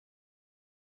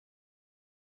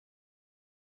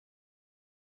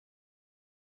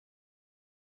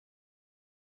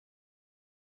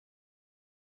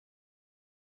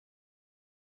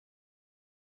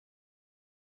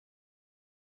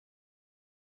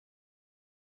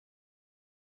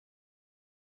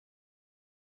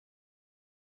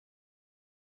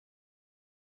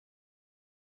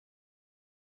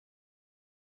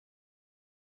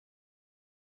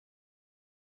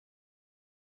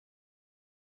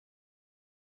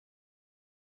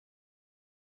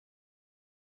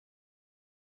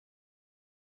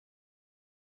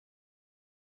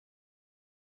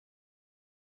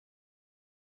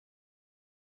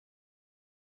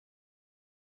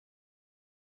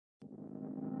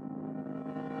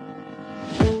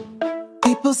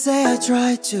People say I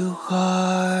try too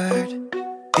hard.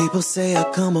 People say I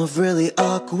come off really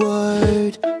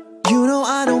awkward. You know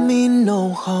I don't mean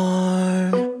no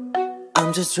harm.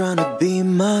 I'm just trying to be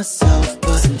myself.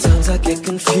 But sometimes I get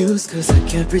confused, cause I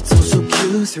can't read social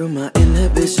cues. Through my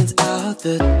inhibitions out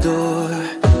the door.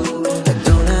 I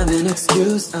don't have an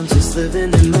excuse, I'm just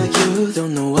living in my youth.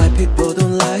 Don't know why people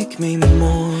don't like me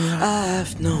more. I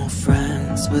have no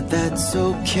friends, but that's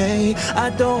okay.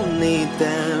 I don't need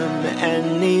them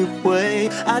anyway.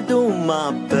 I do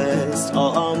my best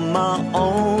all on my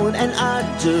own, and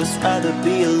I'd just rather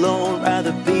be alone,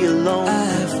 rather be alone. I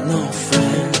have no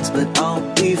friends, but I'll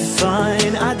be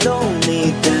fine. I don't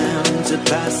need them to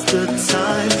pass the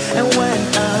time. And when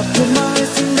I put my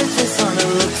wrist in this face on, it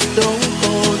looks stone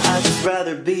cold. I'd just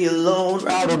rather be alone,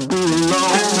 rather be alone.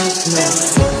 I have no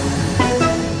friends.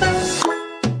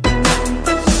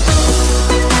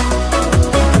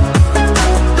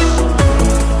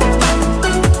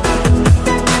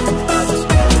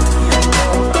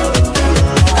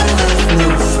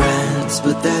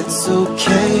 But that's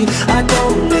okay, I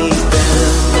don't need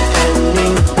them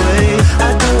anyway.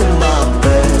 I do my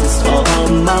best all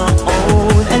on my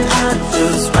own, and I'd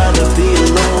just rather be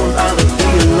alone, rather be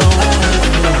alone. I have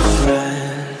no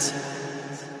friends.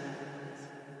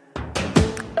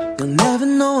 You'll never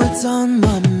know what's on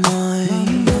my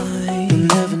mind. You'll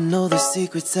never know the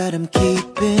secrets that I'm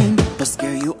keeping. I'll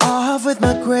scare you off with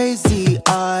my crazy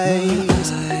eyes,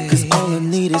 cause all I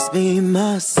need is me,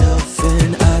 myself,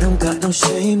 and I don't got no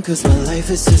shame, cause my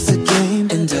life is just a game.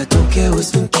 And I don't care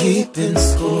who's been keeping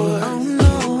score.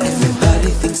 Everybody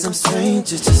thinks I'm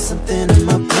strange, it's just something in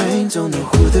my brain. Don't know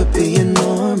who they're being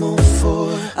normal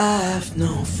for. I have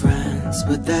no friends,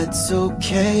 but that's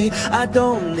okay. I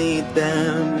don't need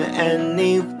them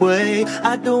anyway.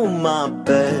 I do my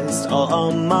best all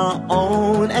on my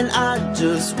own, and I'd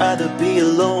just rather be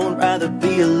alone, rather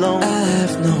be alone. I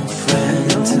have no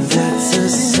friends, and that's a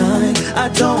sign. I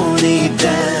don't need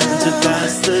them to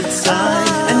pass the time.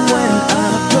 And when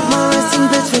I put my wrist in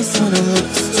bitch face on, it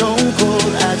looks stone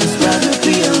cold. I'd just rather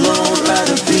be alone,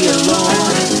 rather be alone. I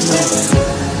have no friends.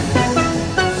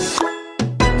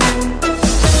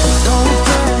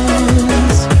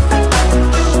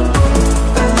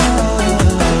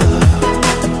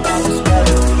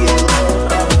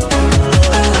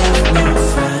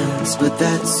 But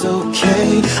that's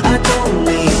okay, I don't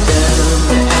need them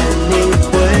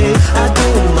anyway. I do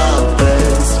my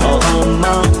best all on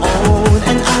my own,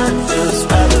 and I'd just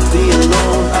rather be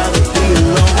alone, rather be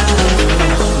alone.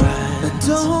 I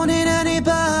don't need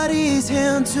anybody's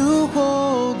hand to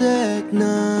hold at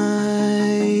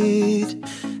night.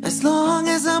 As long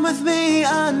as I'm with me,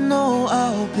 I know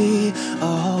I'll be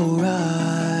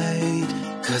alright.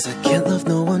 Cause I can't love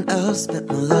no one else, spent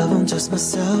my love on just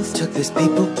myself. Took this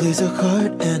people pleaser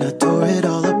heart and I tore it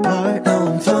all apart. Now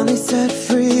I'm finally set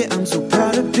free, I'm so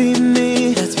proud to be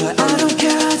me. That's why I don't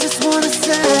care, I just wanna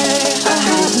say I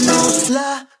have no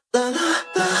la la la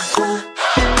la la.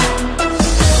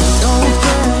 No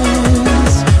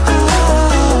friends,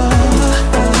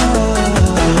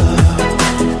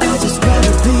 I'd just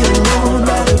rather be alone,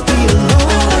 rather be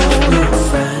alone. No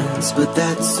friends, but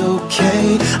that's okay,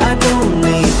 I don't